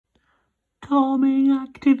calming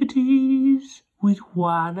activities with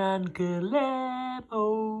Juan and Guillermo.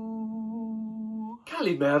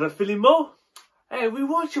 Calimera, Filimo. Hey, we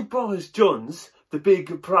watch your brother's John's, the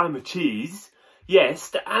big primer cheese.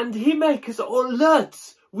 Yes, and he makes us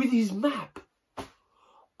alerts with his map.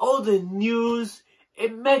 All the news,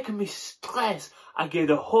 it makes me stress. I get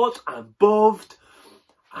hot and buffed.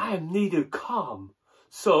 I am neither calm.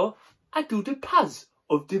 So I do the paz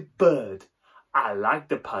of the bird. I like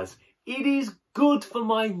the paz. It is good for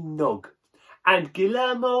my nog. And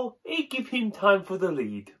Guillermo, it give him time for the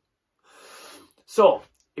lead. So,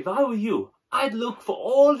 if I were you, I'd look for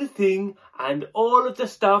all the thing and all of the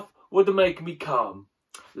stuff would make me calm.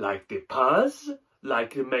 Like the paz,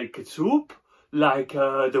 like the make a soup, like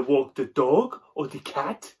the walk the dog or the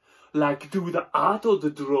cat, like do the art or the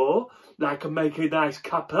draw, like make a nice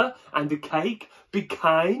cuppa and the cake, be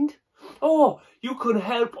kind. Oh, you can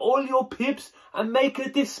help all your pips and make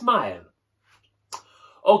it smile.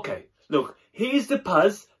 Okay, look, here's the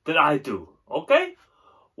paz that I do, okay?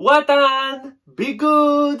 Watan, be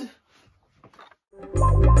good.